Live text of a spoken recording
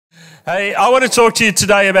Hey, I want to talk to you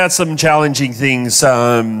today about some challenging things.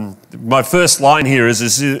 My first line here it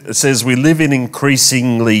says, we live in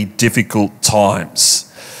increasingly difficult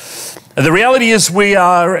times. And the reality is we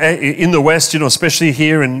are in the West, especially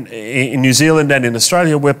here in New Zealand and in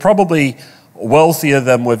Australia, we're probably wealthier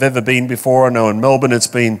than we've ever been before. I know in Melbourne it's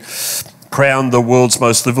been crowned the world's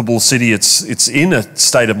most livable city. It's in a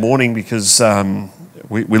state of mourning because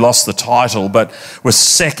we lost the title, but we're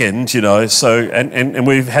second, so and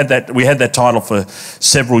we had that title for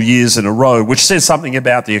several years in a row, which says something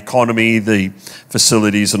about the economy, the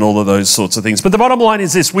facilities, and all of those sorts of things. But the bottom line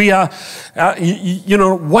is this: we are,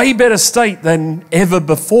 way better state than ever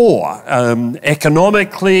before,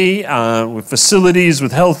 economically, with facilities,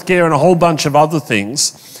 with healthcare, and a whole bunch of other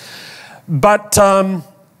things. But I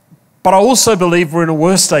also believe we're in a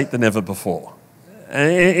worse state than ever before.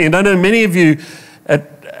 And I know many of you.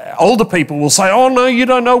 Older people will say, oh no, you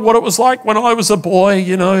don't know what it was like when I was a boy,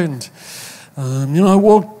 I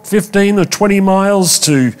walked 15 or 20 miles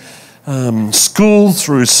to school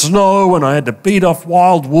through snow and I had to beat off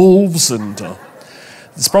wild wolves, and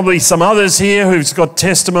there's probably some others here who've got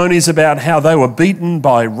testimonies about how they were beaten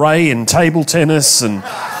by Ray in table tennis and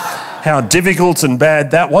how difficult and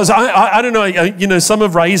bad that was. I don't know, some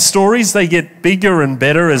of Ray's stories, they get bigger and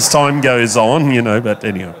better as time goes on, but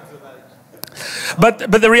anyway.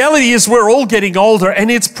 But the reality is we're all getting older,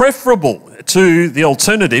 and it's preferable to the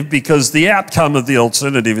alternative because the outcome of the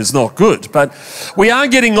alternative is not good. But we are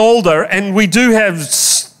getting older, and we do have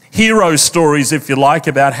hero stories, if you like,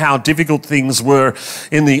 about how difficult things were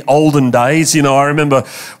in the olden days. I remember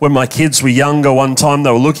when my kids were younger, one time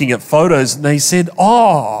they were looking at photos and they said,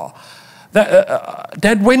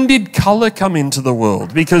 Dad, when did colour come into the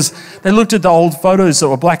world? Because they looked at the old photos that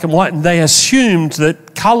were black and white and they assumed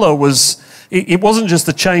that colour was... It wasn't just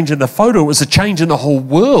a change in the photo, it was a change in the whole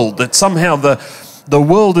world, that somehow the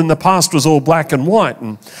world in the past was all black and white.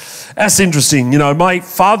 And that's interesting. My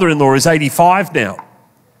father-in-law is 85 now.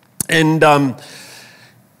 And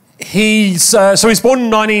he's born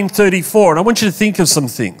in 1934. And I want you to think of some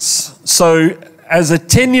things. So as a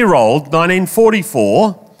 10-year-old,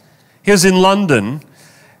 1944, he was in London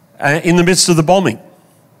in the midst of the bombing.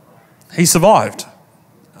 He survived.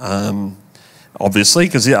 Obviously,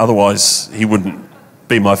 because otherwise he wouldn't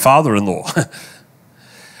be my father-in-law.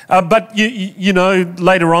 But,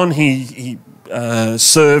 later on he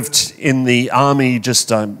served in the army.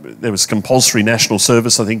 There was compulsory national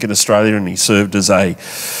service, I think, in Australia, and he served as a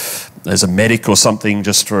medic or something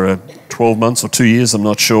just for 12 months or 2 years, I'm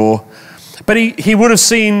not sure. But he would have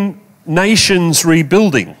seen nations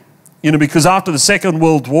rebuilding, because after the Second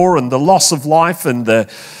World War and the loss of life and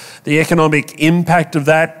the economic impact of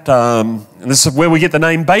that, and this is where we get the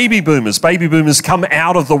name baby boomers. Baby boomers come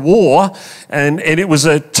out of the war, and it was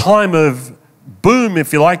a time of boom,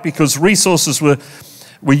 if you like, because resources were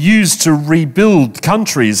used to rebuild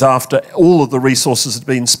countries after all of the resources had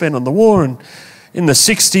been spent on the war. And in the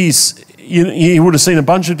 60s, you would have seen a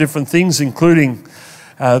bunch of different things, including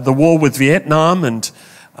the war with Vietnam, and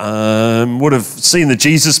would have seen the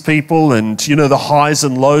Jesus people and, the highs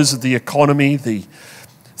and lows of the economy, the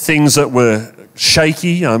things that were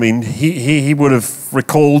shaky. I mean, he would have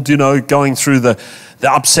recalled, going through the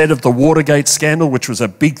upset of the Watergate scandal, which was a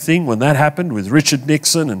big thing when that happened with Richard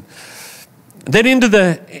Nixon. And then into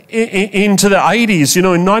the 80s, in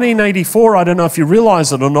 1984, I don't know if you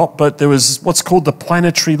realise it or not, but there was what's called the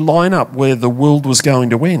planetary lineup where the world was going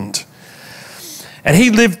to end. And he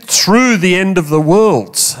lived through the end of the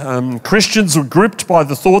world. Christians were gripped by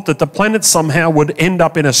the thought that the planet somehow would end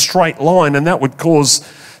up in a straight line, and that would cause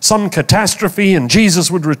some catastrophe, and Jesus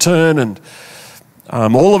would return, and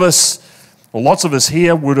all of us, or lots of us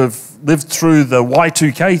here, would have lived through the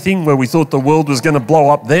Y2K thing where we thought the world was going to blow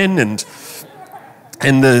up then, and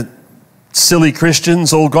the silly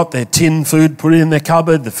Christians all got their tin food put in their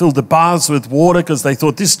cupboard. They filled the baths with water because they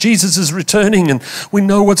thought Jesus is returning and we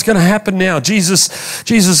know what's going to happen now.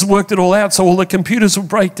 Jesus worked it all out, so all the computers would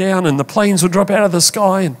break down and the planes would drop out of the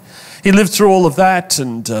sky. And he lived through all of that,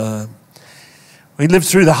 and he lived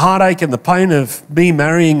through the heartache and the pain of me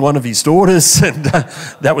marrying one of his daughters, and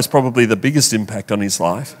that was probably the biggest impact on his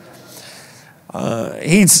life.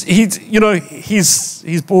 He's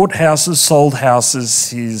bought houses, sold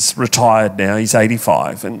houses, he's retired now, he's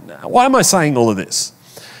 85. And why am I saying all of this?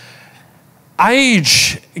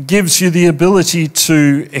 Age gives you the ability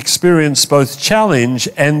to experience both challenge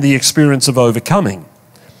and the experience of overcoming.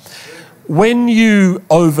 When you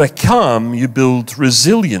overcome, you build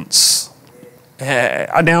resilience.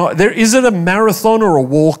 Now, is it a marathon or a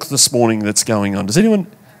walk this morning that's going on?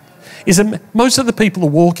 Most of the people are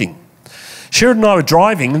walking. Sheridan and I were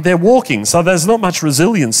driving and they're walking, so there's not much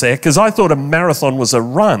resilience there because I thought a marathon was a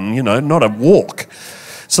run, not a walk.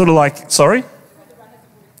 Sort of like, sorry?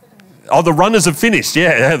 Oh, the runners have finished,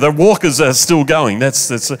 yeah. The walkers are still going.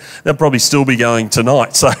 They'll probably still be going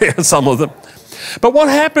tonight, so some of them. But what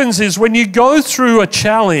happens is when you go through a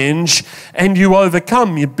challenge and you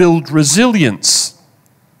overcome, you build resilience.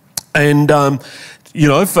 And,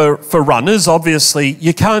 for runners, obviously,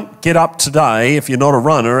 you can't get up today if you're not a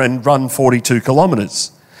runner and run 42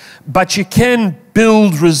 kilometres. But you can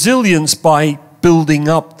build resilience by building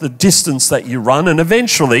up the distance that you run, and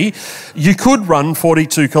eventually you could run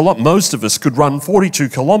 42 kilometres. Most of us could run 42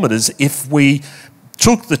 kilometres if we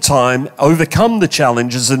took the time, overcome the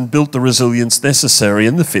challenges and built the resilience necessary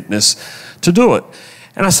and the fitness to do it.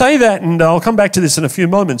 And I say that, and I'll come back to this in a few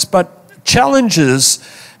moments, but challenges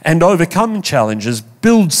and overcome challenges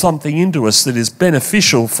build something into us that is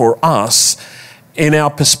beneficial for us in our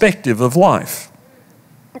perspective of life.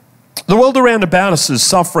 The world around about us is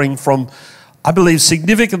suffering from, I believe,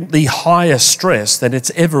 significantly higher stress than it's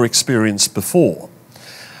ever experienced before.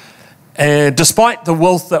 And despite the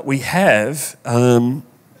wealth that we have,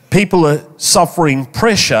 people are suffering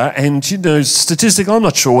pressure, and statistically, I'm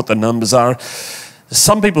not sure what the numbers are.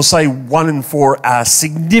 Some people say 1 in 4 are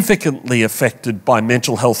significantly affected by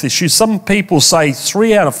mental health issues. Some people say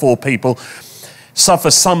 3 out of 4 people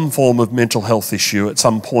suffer some form of mental health issue at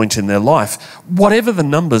some point in their life. Whatever the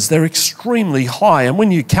numbers, they're extremely high. And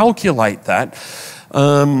when you calculate that,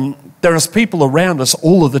 there are people around us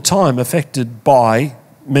all of the time affected by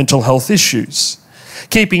mental health issues.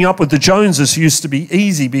 Keeping up with the Joneses used to be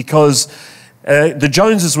easy because the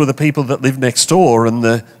Joneses were the people that lived next door, and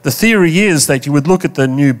the theory is that you would look at the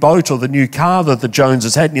new boat or the new car that the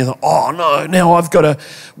Joneses had and you thought, oh no, now I've got to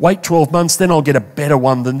wait 12 months, then I'll get a better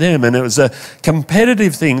one than them. And it was a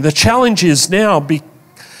competitive thing. The challenge is now,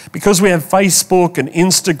 because we have Facebook and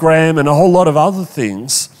Instagram and a whole lot of other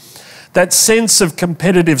things, that sense of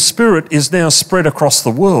competitive spirit is now spread across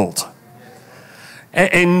the world.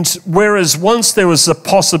 And whereas once there was a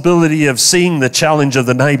possibility of seeing the challenge of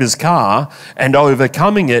the neighbour's car and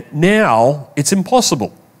overcoming it, now it's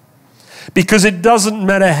impossible. Because it doesn't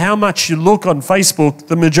matter how much you look on Facebook,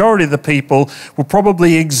 the majority of the people will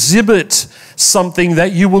probably exhibit something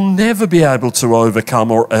that you will never be able to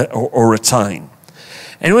overcome or attain.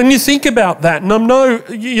 And when you think about that, and I know,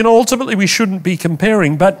 ultimately we shouldn't be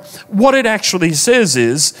comparing, but what it actually says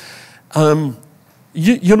is,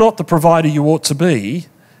 you're not the provider you ought to be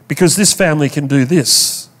because this family can do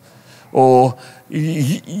this. Or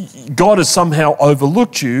God has somehow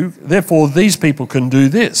overlooked you, therefore these people can do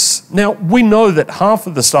this. Now, we know that half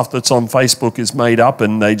of the stuff that's on Facebook is made up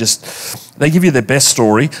and they give you their best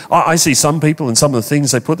story. I see some people and some of the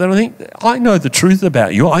things they put there, and I think, I know the truth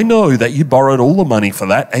about you. I know that you borrowed all the money for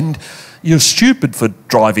that and you're stupid for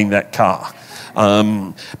driving that car.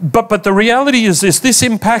 But the reality is this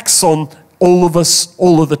impacts on all of us,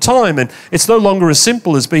 all of the time. And it's no longer as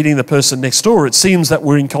simple as beating the person next door. It seems that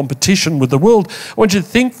we're in competition with the world. I want you to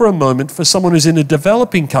think for a moment for someone who's in a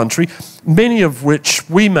developing country, many of which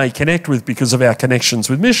we may connect with because of our connections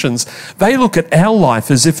with missions. They look at our life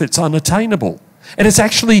as if it's unattainable. And it's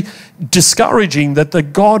actually discouraging that the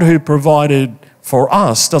God who provided for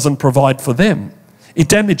us doesn't provide for them. It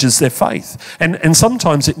damages their faith. And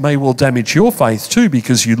sometimes it may well damage your faith too,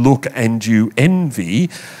 because you look and you envy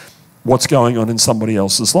what's going on in somebody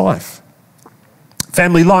else's life.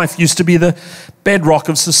 Family life used to be the bedrock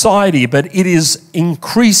of society, but it is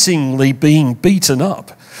increasingly being beaten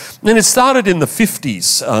up. And it started in the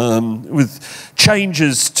 50s with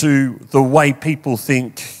changes to the way people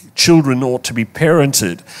think children ought to be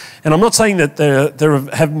parented. And I'm not saying that there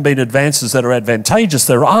haven't been advances that are advantageous,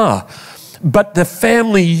 there are. But the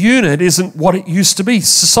family unit isn't what it used to be.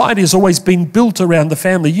 Society has always been built around the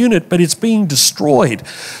family unit, but it's being destroyed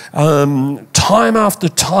time after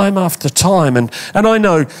time after time. And I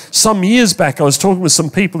know some years back I was talking with some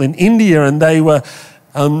people in India, and they were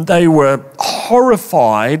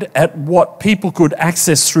horrified at what people could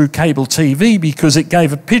access through cable TV because it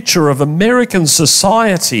gave a picture of American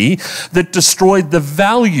society that destroyed the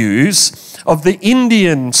values of the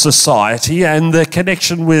Indian society and the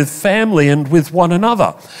connection with family and with one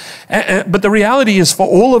another. But the reality is, for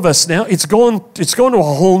all of us now, it's gone to a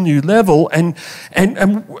whole new level, and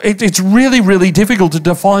it's really, really difficult to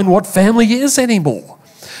define what family is anymore.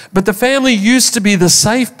 But the family used to be the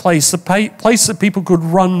safe place, the place that people could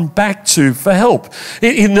run back to for help.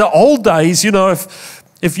 In the old days,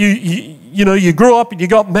 If you grew up and you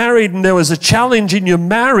got married and there was a challenge in your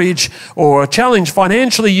marriage or a challenge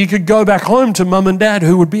financially, you could go back home to mum and dad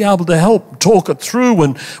who would be able to help talk it through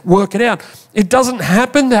and work it out. It doesn't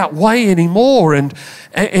happen that way anymore. And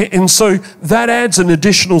so that adds an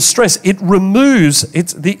additional stress. It removes,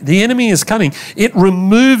 the enemy is cunning, it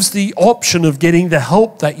removes the option of getting the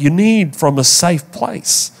help that you need from a safe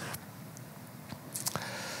place.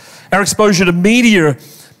 Our exposure to media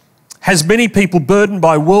has many people burdened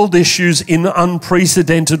by world issues in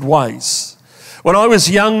unprecedented ways. When I was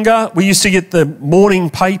younger, we used to get the morning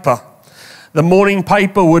paper. The morning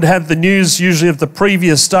paper would have the news usually of the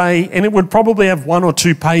previous day, and it would probably have 1 or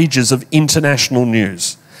 2 pages of international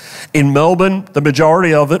news. In Melbourne, the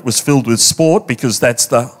majority of it was filled with sport because that's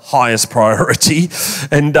the highest priority.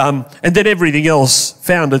 And then everything else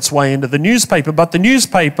found its way into the newspaper. But the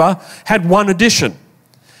newspaper had one edition.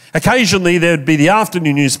 Occasionally there'd be the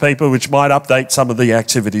afternoon newspaper which might update some of the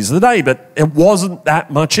activities of the day, but it wasn't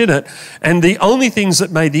that much in it. And the only things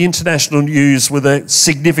that made the international news were the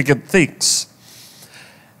significant things.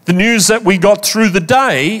 The news that we got through the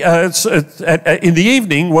day in the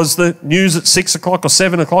evening was the news at 6 o'clock or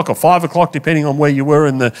 7 o'clock or 5 o'clock, depending on where you were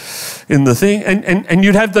in the thing. And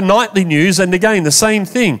you'd have the nightly news, and again, the same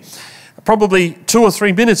thing. Probably 2 or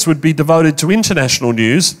 3 minutes would be devoted to international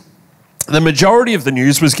news. The majority of the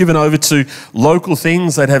news was given over to local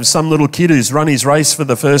things. They'd have some little kid who's run his race for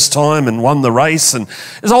the first time and won the race. And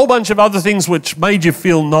there's a whole bunch of other things which made you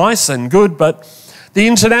feel nice and good. But the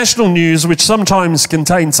international news, which sometimes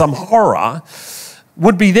contained some horror,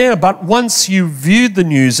 would be there. But once you viewed the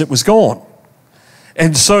news, it was gone.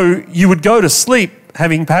 And so you would go to sleep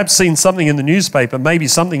having perhaps seen something in the newspaper, maybe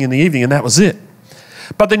something in the evening, and that was it.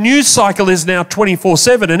 But the news cycle is now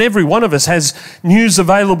 24/7, and every one of us has news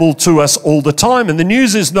available to us all the time. And the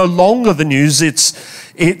news is no longer the news,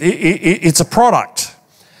 it's a product.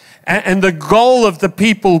 And the goal of the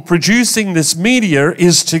people producing this media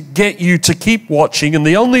is to get you to keep watching, and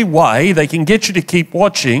the only way they can get you to keep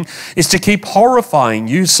watching is to keep horrifying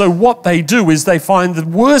you. So what they do is they find the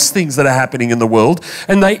worst things that are happening in the world,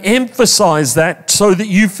 and they emphasize that so that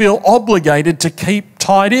you feel obligated to keep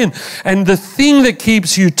tied in. And the thing that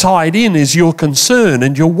keeps you tied in is your concern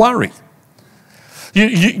and your worry.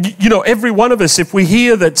 You know, every one of us, if we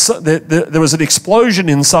hear that there was an explosion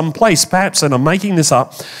in some place, perhaps, and I'm making this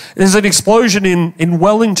up, there's an explosion in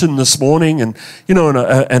Wellington this morning, and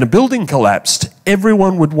a building collapsed,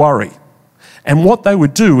 everyone would worry. And what they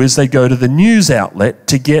would do is they'd go to the news outlet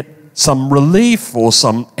to get some relief or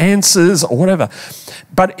some answers or whatever.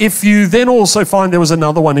 But if you then also find there was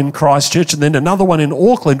another one in Christchurch and then another one in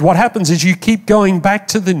Auckland, what happens is you keep going back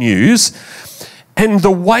to the news. And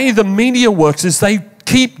the way the media works is they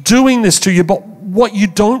keep doing this to you, but what you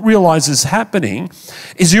don't realize is happening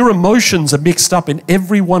is your emotions are mixed up in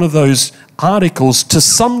every one of those articles to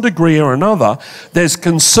some degree or another. There's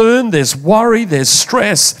concern, there's worry, there's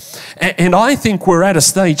stress. And I think we're at a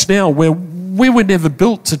stage now where we were never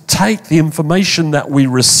built to take the information that we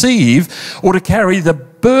receive or to carry the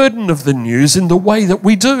burden of the news in the way that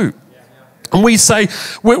we do. And we say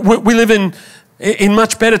we live in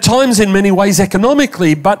much better times in many ways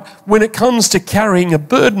economically, but when it comes to carrying a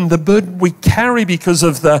burden, the burden we carry because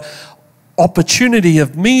of the opportunity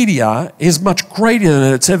of media is much greater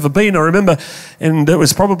than it's ever been. I remember, and it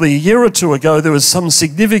was probably a year or two ago, there was some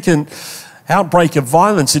significant outbreak of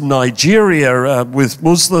violence in Nigeria with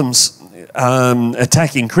Muslims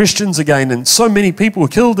attacking Christians again, and so many people were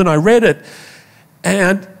killed, and I read it,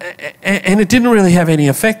 and it didn't really have any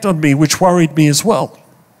effect on me, which worried me as well.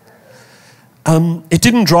 It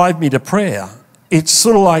didn't drive me to prayer. It's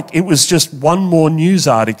sort of like it was just one more news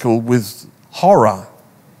article with horror.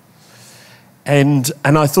 And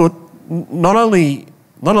I thought, not only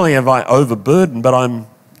have I overburdened, but I'm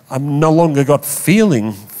no longer got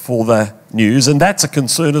feeling for the news, and that's a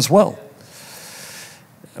concern as well.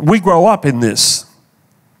 We grow up in this.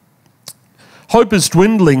 Hope is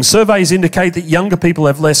dwindling. Surveys indicate that younger people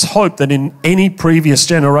have less hope than in any previous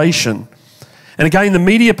generation. And again, the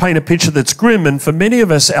media paint a picture that's grim, and for many of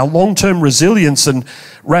us, our long-term resilience and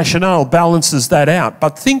rationale balances that out.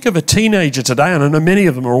 But think of a teenager today, and I know many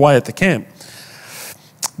of them are away at the camp.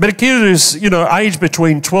 But a kid who's, aged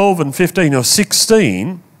between 12 and 15 or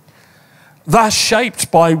 16, they're shaped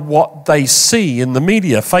by what they see in the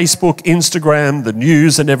media, Facebook, Instagram, the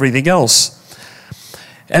news, and everything else.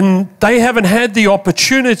 And they haven't had the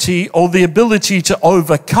opportunity or the ability to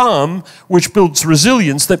overcome, which builds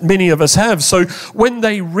resilience, that many of us have. So when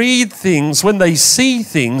they read things, when they see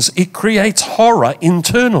things, it creates horror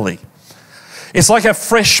internally. It's like a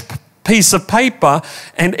fresh piece of paper,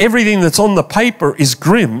 and everything that's on the paper is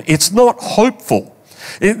grim. It's not hopeful.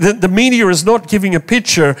 The media is not giving a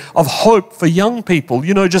picture of hope for young people.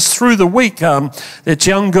 You know, just through the week, that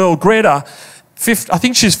young girl, Greta, I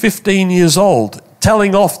think she's 15 years old,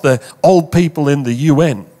 telling off the old people in the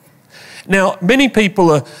UN. Now, many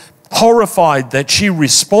people are horrified that she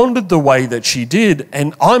responded the way that she did,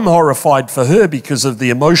 and I'm horrified for her because of the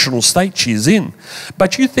emotional state she's in.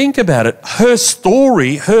 But you think about it, her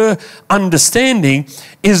story, her understanding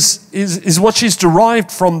is what she's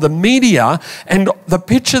derived from the media, and the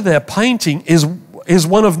picture they're painting is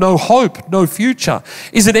one of no hope, no future.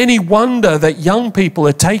 Is it any wonder that young people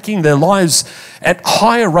are taking their lives at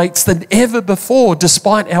higher rates than ever before,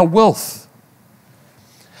 despite our wealth?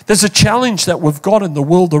 There's a challenge that we've got in the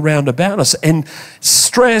world around about us, and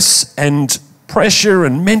stress and pressure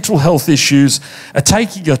and mental health issues are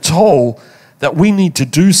taking a toll that we need to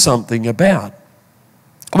do something about.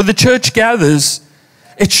 When the church gathers,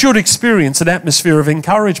 it should experience an atmosphere of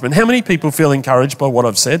encouragement. How many people feel encouraged by what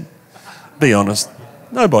I've said? Be honest.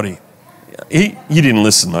 Nobody. You didn't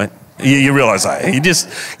listen, mate. You realise that.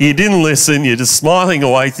 You didn't listen. You're just smiling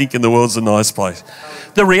away thinking the world's a nice place.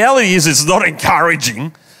 The reality is it's not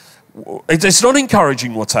encouraging. It's not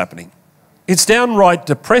encouraging what's happening. It's downright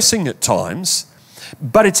depressing at times,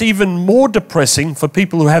 but it's even more depressing for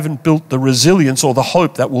people who haven't built the resilience or the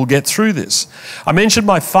hope that we'll get through this. I mentioned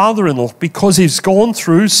my father-in-law because he's gone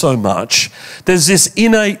through so much. There's this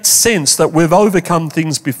innate sense that we've overcome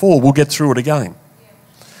things before, we'll get through it again.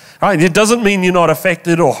 Right? It doesn't mean you're not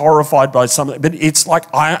affected or horrified by something, but it's like,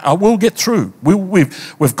 I will get through.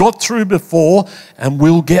 We've got through before and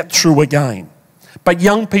we'll get through again. But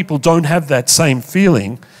young people don't have that same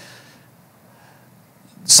feeling,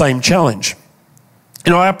 same challenge.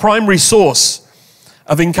 You know, our primary source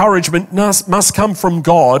of encouragement must come from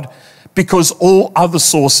God, because all other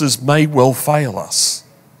sources may well fail us.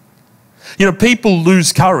 You know, people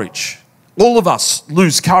lose courage. All of us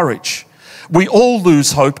lose courage. We all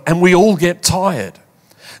lose hope, and we all get tired.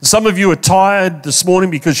 Some of you are tired this morning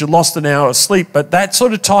because you lost an hour of sleep, but that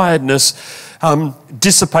sort of tiredness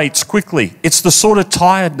dissipates quickly. It's the sort of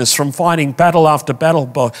tiredness from fighting battle after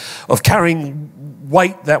battle, of carrying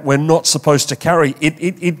weight that we're not supposed to carry.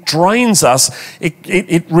 It drains us.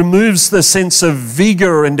 It removes the sense of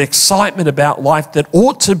vigor and excitement about life that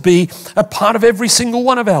ought to be a part of every single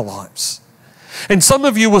one of our lives. And some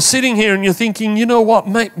of you were sitting here and you're thinking, you know what,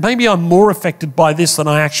 maybe I'm more affected by this than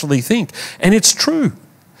I actually think. And it's true.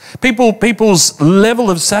 People's level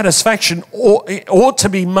of satisfaction ought to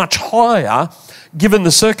be much higher given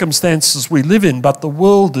the circumstances we live in, but the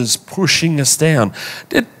world is pushing us down.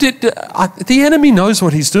 The enemy knows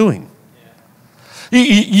what he's doing.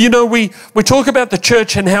 You know, we talk about the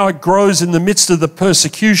church and how it grows in the midst of the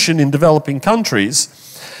persecution in developing countries,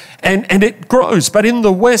 and it grows. But in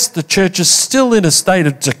the West, the church is still in a state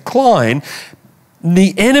of decline.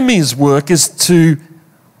 The enemy's work is to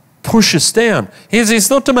push us down.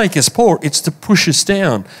 It's not to make us poor, it's to push us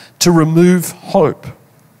down, to remove hope.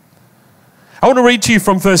 I want to read to you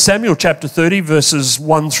from 1 Samuel chapter 30, verses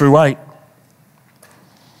 1 through 8.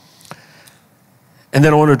 And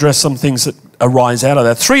then I want to address some things that arise out of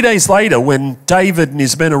that. 3 days later, when David and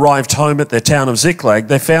his men arrived home at their town of Ziklag,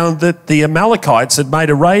 they found that the Amalekites had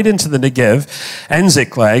made a raid into the Negev and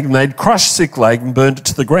Ziklag, and they'd crushed Ziklag and burned it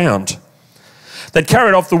to the ground. They'd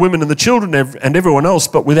carried off the women and the children and everyone else,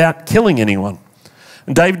 but without killing anyone.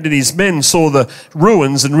 And David and his men saw the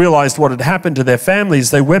ruins and realized what had happened to their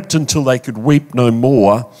families. They wept until they could weep no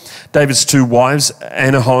more. David's two wives,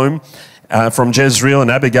 Ahinoam from Jezreel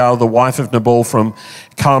and Abigail, the wife of Nabal from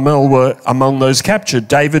Carmel, were among those captured.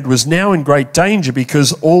 David was now in great danger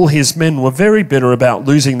because all his men were very bitter about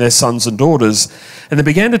losing their sons and daughters, and they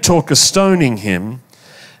began to talk of stoning him.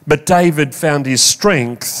 But David found his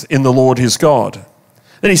strength in the Lord his God.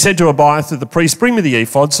 Then he said to Abiathar the priest, "Bring me the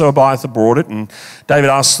ephod." So Abiathar brought it, and David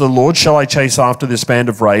asked the Lord, "Shall I chase after this band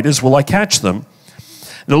of raiders? Will I catch them?"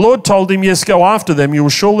 And the Lord told him, "Yes, go after them. You will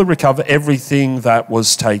surely recover everything that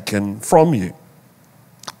was taken from you."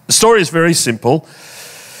 The story is very simple.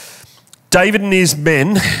 David and his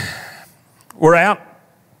men were out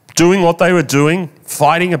doing what they were doing,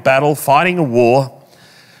 fighting a battle, fighting a war.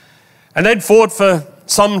 And they'd fought for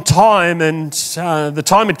some time, and the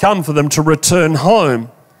time had come for them to return home.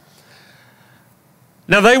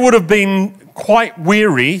 Now, they would have been quite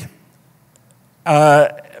weary,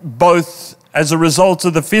 both as a result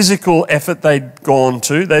of the physical effort they'd gone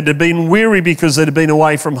to. They'd have been weary because they'd have been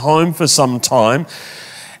away from home for some time.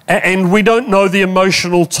 And we don't know the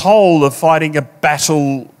emotional toll of fighting a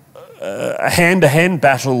battle, a hand-to-hand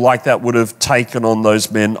battle like that would have taken on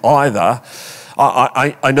those men either.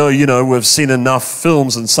 I know, you know, we've seen enough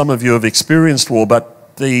films and some of you have experienced war,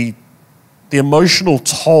 but the the emotional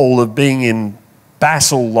toll of being in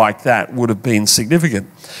battle like that would have been significant.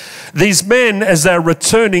 These men, as they're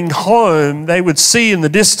returning home, they would see in the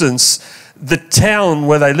distance the town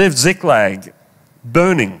where they lived, Ziklag,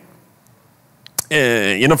 burning.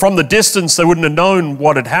 From the distance, they wouldn't have known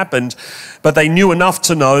what had happened, but they knew enough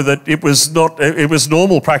to know that it was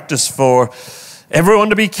normal practice for everyone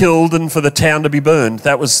to be killed and for the town to be burned.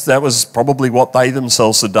 That was probably what they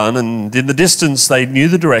themselves had done. And in the distance, they knew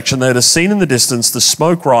the direction. They had seen in the distance the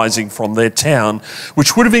smoke rising from their town,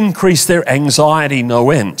 which would have increased their anxiety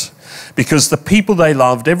no end, because the people they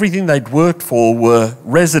loved, everything they'd worked for, were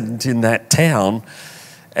resident in that town,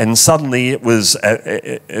 and suddenly it was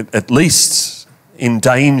at least in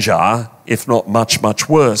danger, if not much, much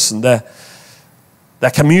worse. And they're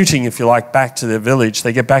commuting, if you like, back to their village.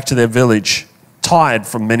 They get back to their village tired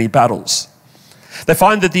from many battles. They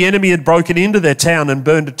find that the enemy had broken into their town and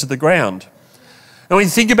burned it to the ground. Now, when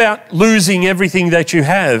you think about losing everything that you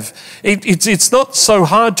have, it's not so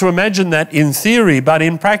hard to imagine that in theory, but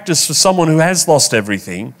in practice for someone who has lost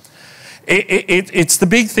everything, it's the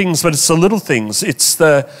big things, but it's the little things. It's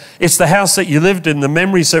the house that you lived in, the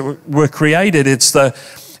memories that were created. It's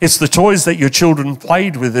the toys that your children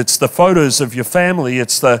played with. It's the photos of your family.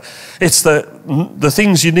 It's the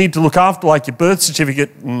things you need to look after, like your birth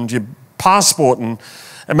certificate and your passport and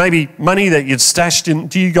maybe money that you'd stashed in.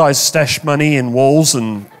 Do you guys stash money in walls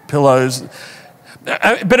and pillows?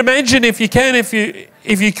 But imagine if you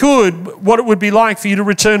could, what it would be like for you to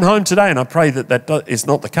return home today. And I pray that is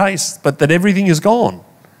not the case, but that everything is gone.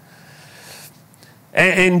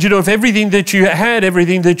 And if everything that you had,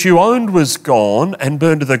 everything that you owned was gone and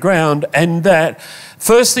burned to the ground, and that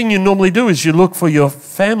first thing you normally do is you look for your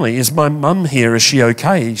family. Is my mum here? Is she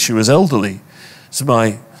okay? She was elderly. Is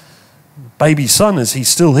my baby son, is he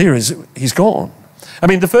still here? He's gone. I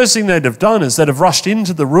mean, the first thing they'd have done is they'd have rushed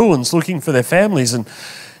into the ruins looking for their families, and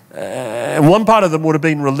one part of them would have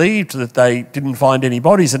been relieved that they didn't find any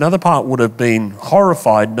bodies. Another part would have been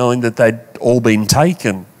horrified knowing that they'd all been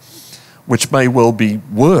taken, which may well be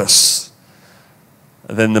worse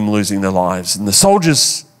than them losing their lives. And the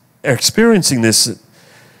soldiers are experiencing this.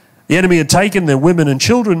 The enemy had taken their women and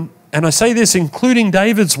children, and I say this including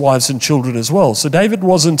David's wives and children as well. So David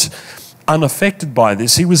wasn't unaffected by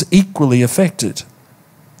this. He was equally affected.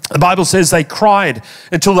 The Bible says they cried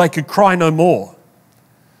until they could cry no more.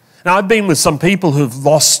 Now, I've been with some people who've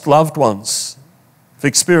lost loved ones, who've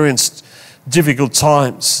experienced difficult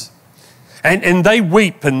times, and they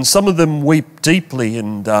weep, and some of them weep deeply.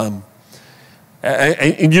 And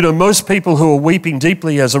most people who are weeping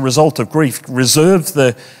deeply as a result of grief reserve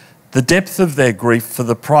the depth of their grief for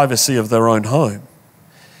the privacy of their own home.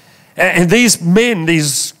 And these men,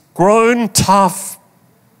 these grown, tough,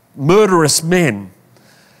 murderous men,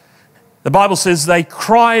 the Bible says they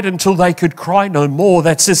cried until they could cry no more.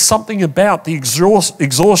 That says something about the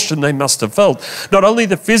exhaustion they must have felt. Not only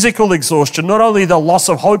the physical exhaustion, not only the loss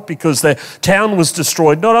of hope because their town was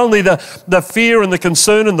destroyed, not only the fear and the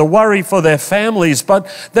concern and the worry for their families, but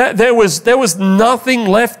that there was nothing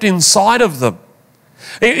left inside of them.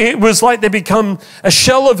 It was like they become a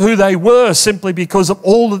shell of who they were simply because of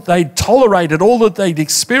all that they'd tolerated, all that they'd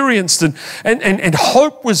experienced, and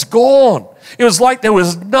hope was gone. It was like there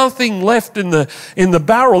was nothing left in the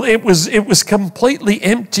barrel. It was completely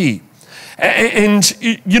empty. And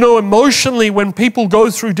emotionally, when people go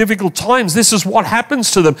through difficult times, this is what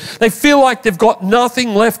happens to them. They feel like they've got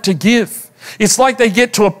nothing left to give. It's like they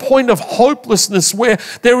get to a point of hopelessness where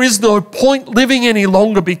there is no point living any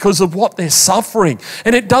longer because of what they're suffering.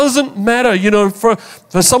 And it doesn't matter, for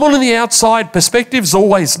someone on the outside, perspective's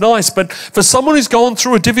always nice, but for someone who's gone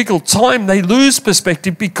through a difficult time, they lose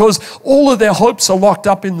perspective because all of their hopes are locked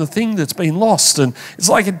up in the thing that's been lost. And it's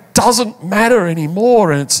like it doesn't matter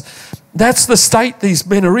anymore. And that's the state these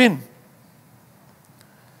men are in.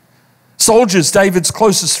 Soldiers, David's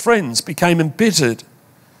closest friends, became embittered.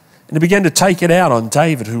 And they began to take it out on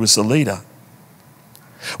David, who was the leader.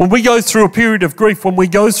 When we go through a period of grief, when we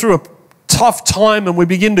go through a tough time and we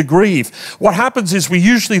begin to grieve, what happens is we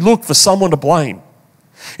usually look for someone to blame.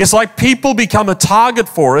 It's like people become a target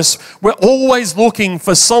for us. We're always looking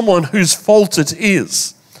for someone whose fault it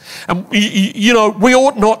is. And, we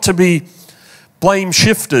ought not to be blame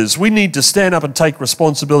shifters. We need to stand up and take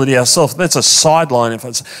responsibility ourselves. That's a sideline.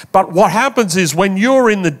 But what happens is when you're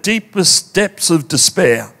in the deepest depths of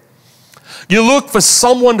despair, you look for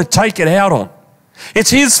someone to take it out on. It's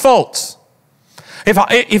his fault.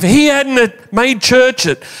 If he hadn't made church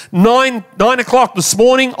at 9 o'clock this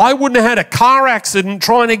morning, I wouldn't have had a car accident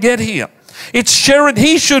trying to get here. It's Sharon.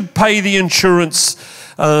 He should pay the insurance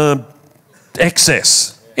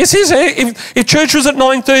excess. It's his hair. If church was at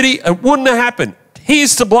 9:30, it wouldn't have happened.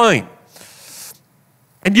 He's to blame.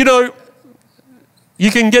 And you know,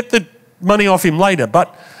 you can get the money off him later,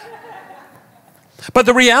 but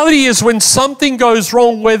the reality is when something goes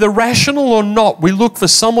wrong, whether rational or not, we look for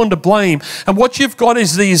someone to blame. And what you've got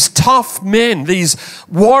is these tough men, these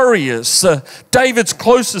warriors, David's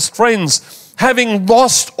closest friends, having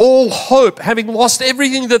lost all hope, having lost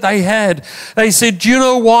everything that they had. They said, do you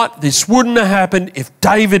know what? This wouldn't have happened if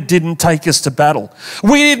David didn't take us to battle.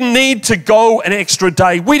 We didn't need to go an extra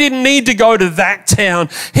day. We didn't need to go to that town.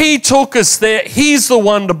 He took us there. He's the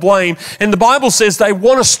one to blame. And the Bible says they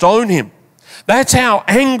want to stone him. That's how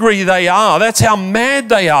angry they are. That's how mad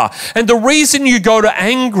they are. And the reason you go to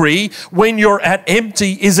angry when you're at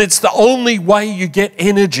empty is it's the only way you get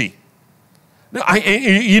energy.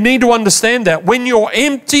 You need to understand that. When you're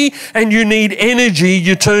empty and you need energy,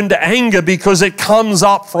 you turn to anger because it comes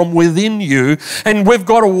up from within you. And we've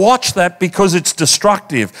got to watch that because it's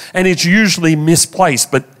destructive and it's usually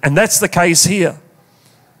misplaced. And that's the case here.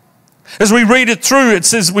 As we read it through, it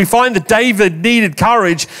says we find that David needed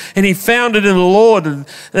courage and he found it in the Lord.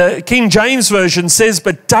 And King James Version says,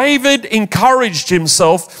 but David encouraged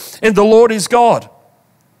himself in the Lord his God.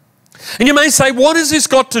 And you may say, what has this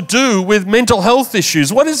got to do with mental health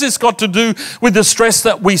issues? What has this got to do with the stress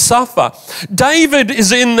that we suffer? David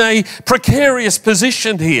is in a precarious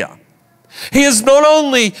position here. He is not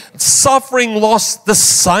only suffering loss the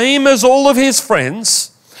same as all of his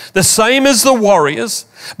friends, the same as the warriors,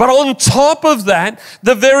 but on top of that,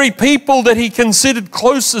 the very people that he considered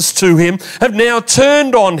closest to him have now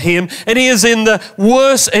turned on him, and he is in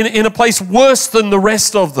a place worse than the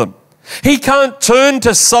rest of them. He can't turn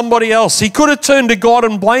to somebody else. He could have turned to God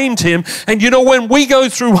and blamed him. And you know, when we go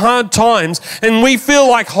through hard times and we feel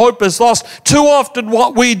like hope is lost, too often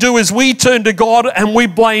what we do is we turn to God and we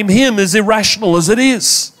blame him, as irrational as it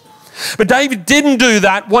is. But David didn't do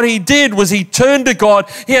that. What he did was he turned to God.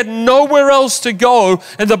 He had nowhere else to go.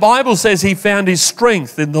 And the Bible says he found his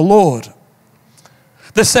strength in the Lord.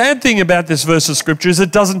 The sad thing about this verse of Scripture is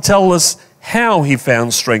it doesn't tell us how he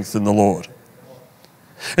found strength in the Lord.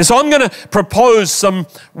 And so I'm going to propose some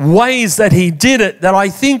ways that he did it that I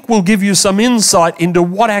think will give you some insight into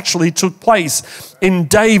what actually took place in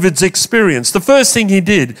David's experience. The first thing he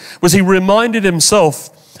did was he reminded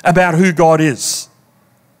himself about who God is.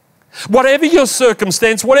 Whatever your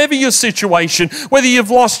circumstance, whatever your situation, whether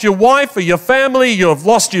you've lost your wife or your family, you've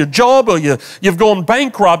lost your job or you've gone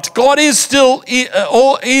bankrupt, God is still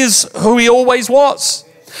is who he always was.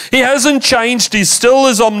 He hasn't changed. He's still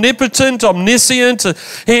as omnipotent, omniscient.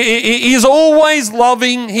 He's always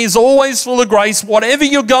loving. He's always full of grace. Whatever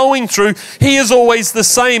you're going through, he is always the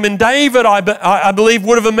same. And David, I believe,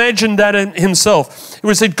 would have imagined that in himself. He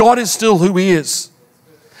would have said, God is still who he is.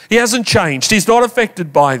 He hasn't changed. He's not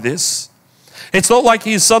affected by this. It's not like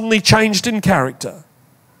he's suddenly changed in character.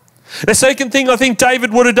 The second thing I think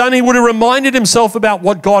David would have done, he would have reminded himself about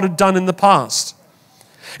what God had done in the past.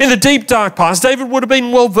 In the deep, dark past, David would have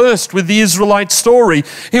been well versed with the Israelite story.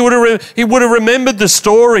 He would have remembered the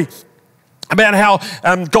story about how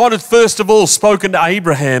God had first of all spoken to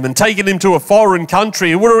Abraham and taken him to a foreign country.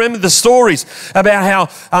 He would have remembered the stories about how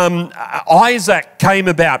Isaac came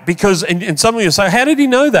about because, and some of you say, how did he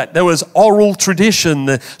know that? There was oral tradition.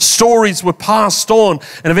 The stories were passed on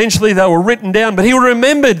and eventually they were written down. But he would have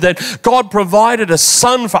remembered that God provided a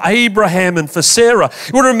son for Abraham and for Sarah.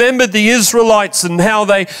 He would have remembered the Israelites and how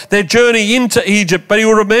their journey into Egypt, but he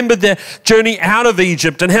would have remembered their journey out of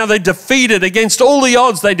Egypt and how they defeated, against all the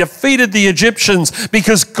odds, they defeated the Egyptians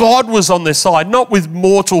because God was on their side, not with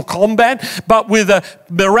mortal combat, but with a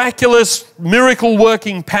miraculous,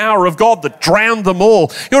 miracle-working power of God that drowned them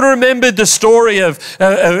all. You would have remembered the story of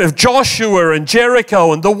Joshua and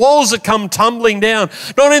Jericho and the walls that come tumbling down,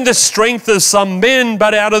 not in the strength of some men,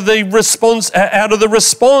 but out of the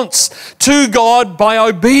response to God by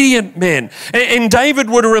obedient men. And David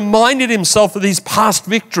would have reminded himself of these past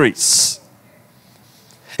victories.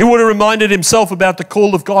 He would have reminded himself about the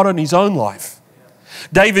call of God on his own life.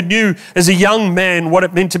 David knew as a young man what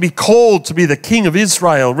it meant to be called to be the king of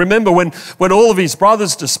Israel. Remember when all of his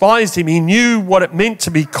brothers despised him, he knew what it meant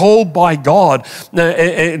to be called by God.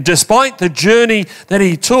 Despite the journey that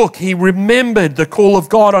he took, he remembered the call of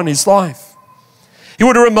God on his life. He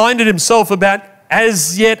would have reminded himself about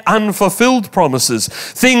as yet unfulfilled promises,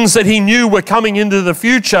 things that he knew were coming into the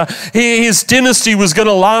future. His dynasty was going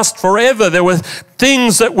to last forever. There were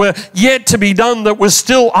things that were yet to be done, that were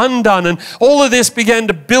still undone. And all of this began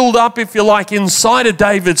to build up, if you like, inside of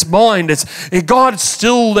David's mind. God's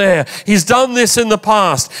still there. He's done this in the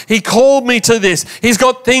past. He called me to this. He's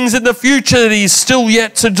got things in the future that he's still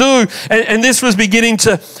yet to do. And this was beginning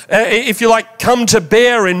to, if you like, come to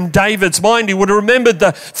bear in David's mind. He would have remembered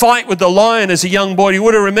the fight with the lion as a young boy. He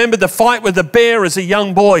would have remembered the fight with the bear as a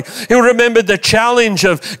young boy. He would have remembered the challenge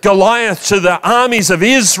of Goliath to the armies of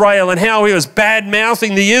Israel and how he was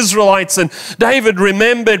bad-mouthing the Israelites. And David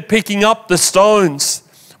remembered picking up the stones,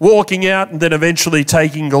 walking out, and then eventually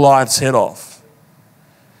taking Goliath's head off.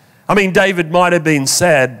 I mean, David might have been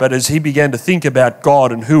sad, but as he began to think about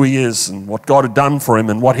God and who he is and what God had done for him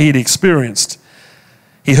and what he had experienced,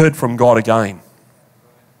 he heard from God again.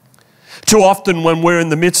 Too often when we're in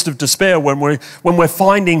the midst of despair, when we're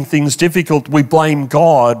finding things difficult, we blame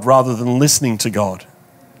God rather than listening to God.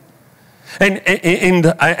 And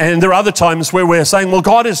there are other times where we're saying, well,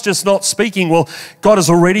 God is just not speaking. Well, God has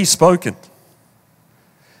already spoken.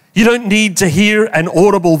 You don't need to hear an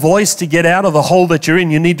audible voice to get out of the hole that you're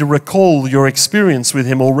in. You need to recall your experience with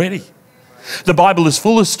him already. The Bible is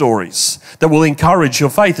full of stories that will encourage your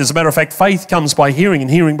faith. As a matter of fact, faith comes by hearing and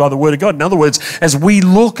hearing by the word of God. In other words, as we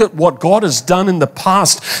look at what God has done in the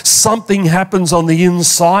past, something happens on the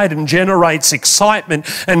inside and generates excitement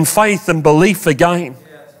and faith and belief again.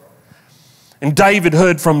 And David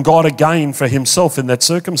heard from God again for himself in that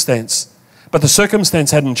circumstance. But the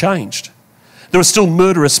circumstance hadn't changed. There were still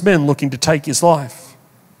murderous men looking to take his life.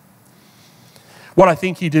 What I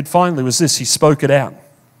think he did finally was this: he spoke it out.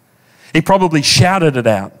 He probably shouted it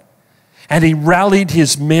out. And he rallied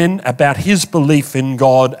his men about his belief in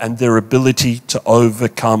God and their ability to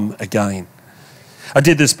overcome again. I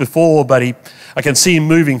did this before, but I can see him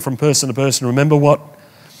moving from person to person. Remember what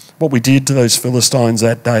we did to those Philistines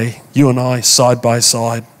that day? You and I, side by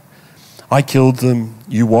side. I killed them.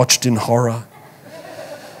 You watched in horror.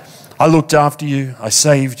 I looked after you. I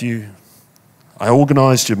saved you. I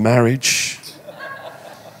organised your marriage.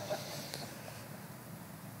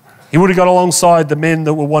 He would have got alongside the men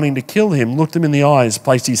that were wanting to kill him, looked them in the eyes,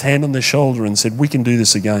 placed his hand on their shoulder and said, we can do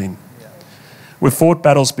this again. Yeah. We've fought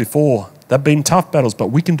battles before. They've been tough battles, but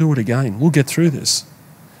we can do it again. We'll get through this.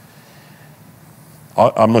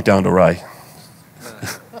 I'm not going to Ray.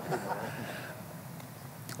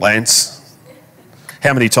 Lance,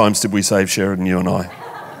 how many times did we save Sheridan, you and I?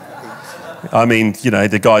 I mean, you know,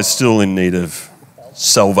 the guy's still in need of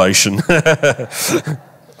salvation.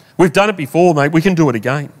 We've done it before, mate. We can do it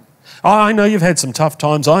again. I know you've had some tough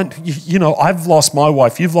times. I've lost my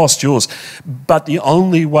wife. You've lost yours. But the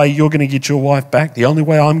only way you're going to get your wife back, the only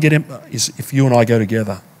way I'm getting is if you and I go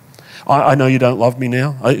together. I know you don't love me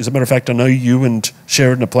now. As a matter of fact, I know you and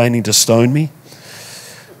Sheridan are planning to stone me.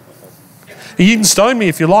 You can stone me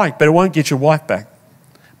if you like, but it won't get your wife back.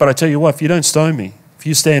 But I tell you what, if you don't stone me, if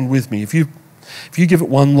you stand with me, if you give it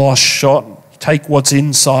one last shot, take what's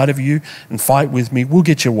inside of you and fight with me, we'll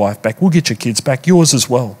get your wife back. We'll get your kids back, yours as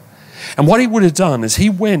well. And what he would have done is he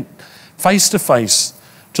went face to face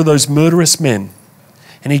to those murderous men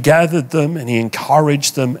and he gathered them and he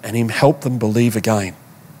encouraged them and he helped them believe again.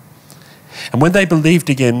 And when they believed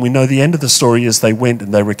again, we know the end of the story is they went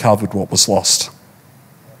and they recovered what was lost.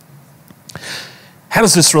 How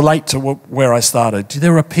does this relate to where I started?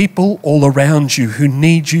 There are people all around you who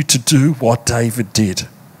need you to do what David did.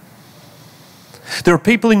 There are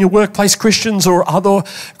people in your workplace, Christians or other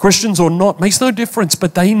Christians or not, makes no difference,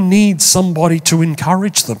 but they need somebody to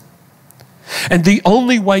encourage them. And the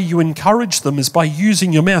only way you encourage them is by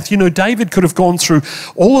using your mouth. You know, David could have gone through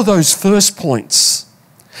all of those first points,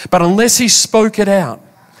 but unless he spoke it out,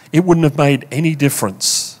 it wouldn't have made any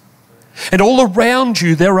difference. And all around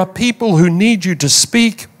you, there are people who need you to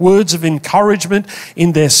speak words of encouragement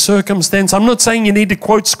in their circumstance. I'm not saying you need to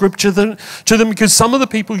quote scripture to them, because some of the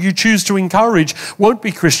people you choose to encourage won't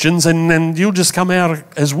be Christians and you'll just come out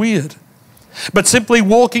as weird. But simply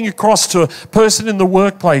walking across to a person in the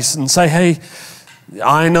workplace and say, hey,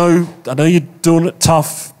 I know you're doing it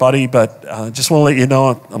tough, buddy, but I just want to let you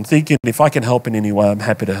know I'm thinking if I can help in any way, I'm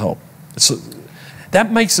happy to help.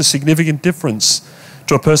 That makes a significant difference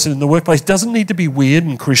to a person in the workplace. It doesn't need to be weird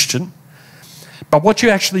and Christian, but what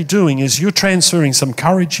you're actually doing is you're transferring some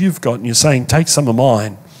courage you've got and you're saying, take some of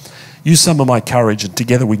mine, use some of my courage, and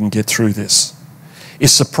together we can get through this.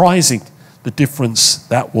 It's surprising the difference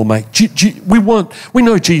that will make. We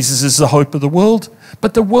know Jesus is the hope of the world,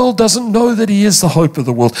 but the world doesn't know that he is the hope of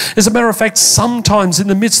the world. As a matter of fact, sometimes in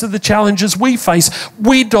the midst of the challenges we face,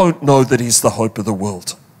 we don't know that he's the hope of the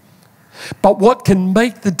world. But what can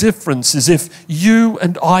make the difference is if you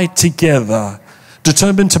and I together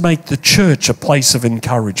determine to make the church a place of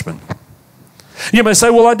encouragement. You may say,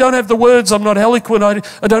 well, I don't have the words, I'm not eloquent,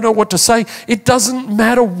 I don't know what to say. It doesn't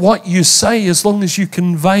matter what you say as long as you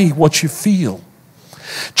convey what you feel.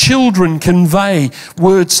 Children convey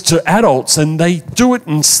words to adults and they do it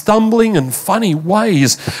in stumbling and funny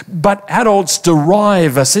ways, but adults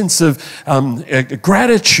derive a sense of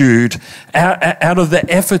gratitude out of the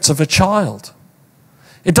efforts of a child.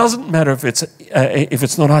 It doesn't matter if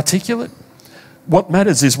it's not articulate. What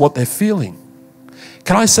matters is what they're feeling.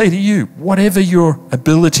 Can I say to you, whatever your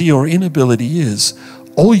ability or inability is,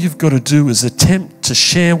 all you've got to do is attempt to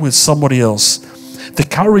share with somebody else the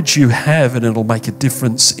courage you have, and it'll make a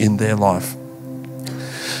difference in their life.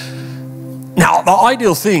 Now, the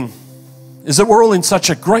ideal thing is that we're all in such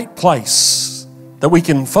a great place that we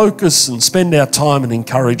can focus and spend our time in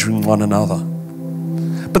encouraging one another.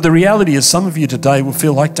 But the reality is some of you today will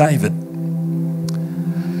feel like David.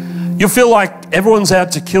 You'll feel like everyone's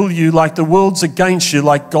out to kill you, like the world's against you,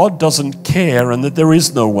 like God doesn't care and that there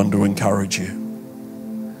is no one to encourage you.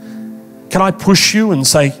 Can I push you and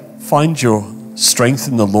say, find your strength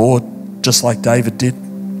in the Lord, just like David did?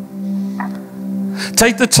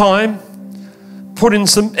 Take the time, put in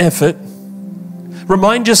some effort,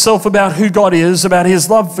 remind yourself about who God is, about His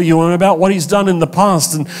love for you and about what He's done in the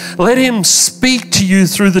past, and let Him speak to you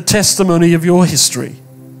through the testimony of your history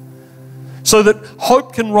so that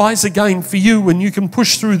hope can rise again for you and you can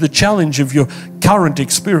push through the challenge of your current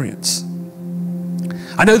experience.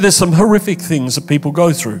 I know there's some horrific things that people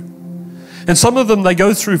go through, and some of them they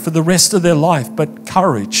go through for the rest of their life, but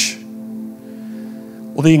courage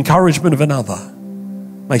or the encouragement of another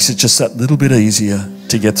makes it just that little bit easier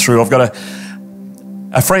to get through. I've got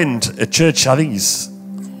a friend at church, I think he's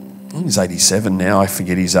 87 now, I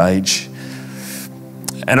forget his age.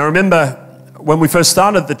 And I remember when we first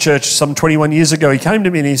started the church some 21 years ago, he came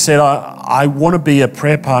to me and he said, I want to be a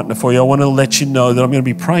prayer partner for you. I want to let you know that I'm going to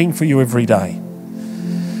be praying for you every day.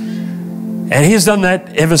 And he's done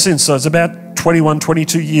that ever since. So it's about 21,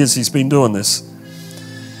 22 years he's been doing this.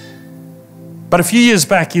 But a few years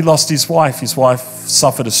back, he lost his wife. His wife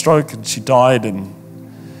suffered a stroke and she died. And,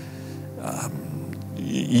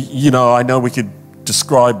 I know we could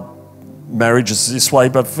describe marriages this way,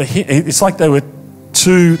 but for him, it's like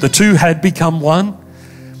the two had become one.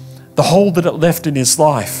 The hole that it left in his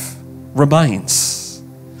life remains.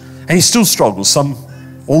 And he still struggles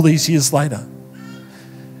all these years later.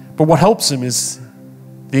 But what helps him is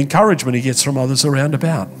the encouragement he gets from others around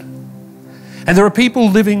about. And there are people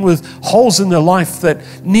living with holes in their life that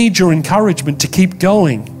need your encouragement to keep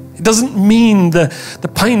going. It doesn't mean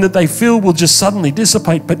the pain that they feel will just suddenly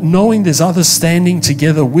dissipate, but knowing there's others standing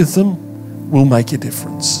together with them will make a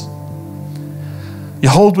difference. You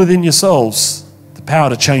hold within yourselves the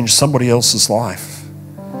power to change somebody else's life.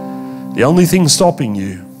 The only thing stopping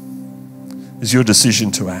you is your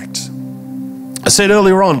decision to act. I said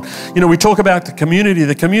earlier on, we talk about the community.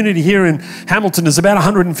 The community here in Hamilton is about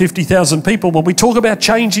 150,000 people. When we talk about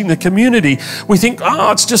changing the community, we think,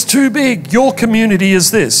 it's just too big. Your community is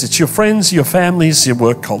this. It's your friends, your families, your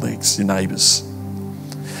work colleagues, your neighbours.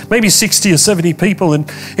 Maybe 60 or 70 people. And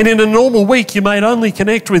in a normal week, you may only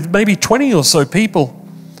connect with maybe 20 or so people.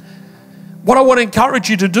 What I want to encourage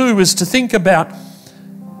you to do is to think about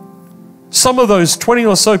some of those 20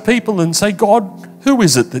 or so people and say, God, who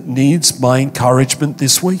is it that needs my encouragement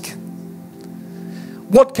this week?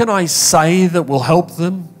 What can I say that will help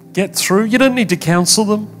them get through? You don't need to counsel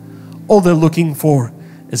them. All they're looking for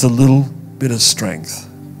is a little bit of strength.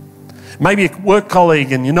 Maybe a work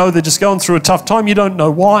colleague and they're just going through a tough time. You don't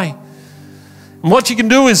know why. And what you can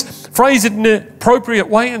do is phrase it in an appropriate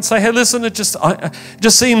way and say, hey, listen, it just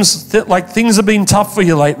seems like things have been tough for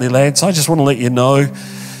you lately, lads. I just want to let you know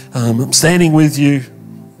I'm standing with you.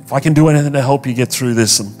 If I can do anything to help you get through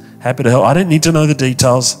this, I'm happy to help. I don't need to know the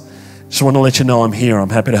details. Just want to let you know I'm here. I'm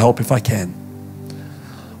happy to help if I can.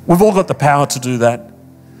 We've all got the power to do that.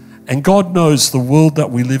 And God knows the world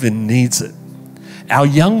that we live in needs it. Our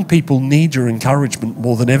young people need your encouragement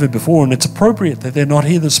more than ever before, and it's appropriate that they're not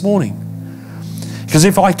here this morning. Because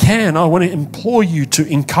if I can, I want to implore you to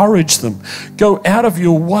encourage them. Go out of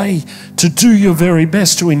your way to do your very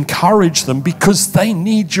best to encourage them because they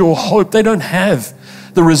need your hope. They don't have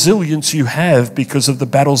the resilience you have because of the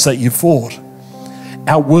battles that you fought.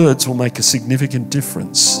 Our words will make a significant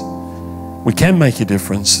difference. We can make a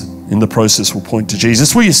difference. In the process, we'll point to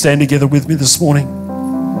Jesus. Will you stand together with me this morning?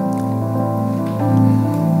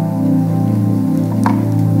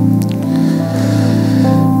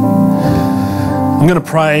 I'm going to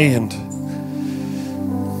pray, and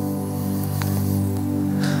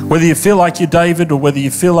whether you feel like you're David or whether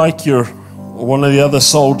you feel like you're one of the other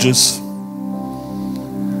soldiers,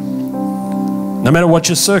 no matter what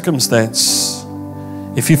your circumstance,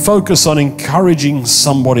 If you focus on encouraging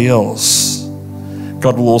somebody else,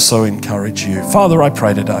 God will also encourage you. Father, I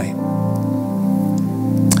pray today.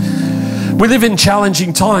 We live in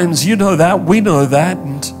challenging times. You know that. We know that.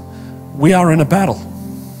 And we are in a battle.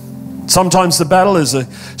 Sometimes the battle is a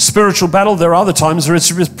spiritual battle. There are other times where it's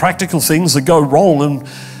just practical things that go wrong and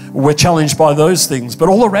we're challenged by those things. But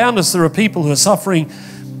all around us there are people who are suffering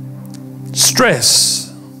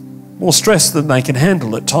stress, more stress than they can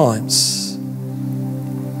handle at times.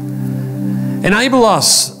 Enable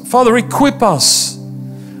us, Father, equip us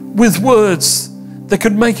with words that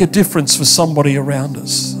could make a difference for somebody around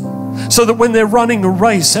us, so that when they're running a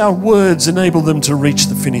race, our words enable them to reach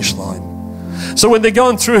the finish line. So when they're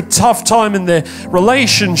going through a tough time in their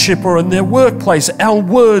relationship or in their workplace, our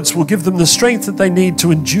words will give them the strength that they need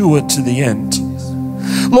to endure to the end.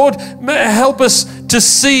 Lord, help us to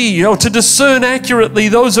see or to discern accurately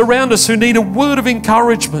those around us who need a word of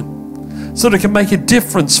encouragement so that it can make a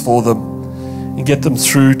difference for them and get them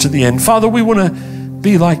through to the end. Father, we want to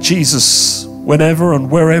be like Jesus whenever and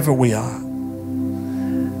wherever we are.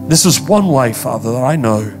 This is one way, Father, that I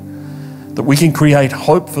know that we can create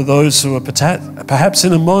hope for those who are perhaps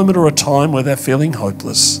in a moment or a time where they're feeling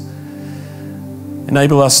hopeless.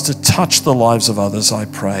 Enable us to touch the lives of others, I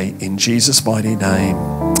pray, in Jesus' mighty name.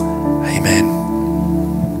 Amen.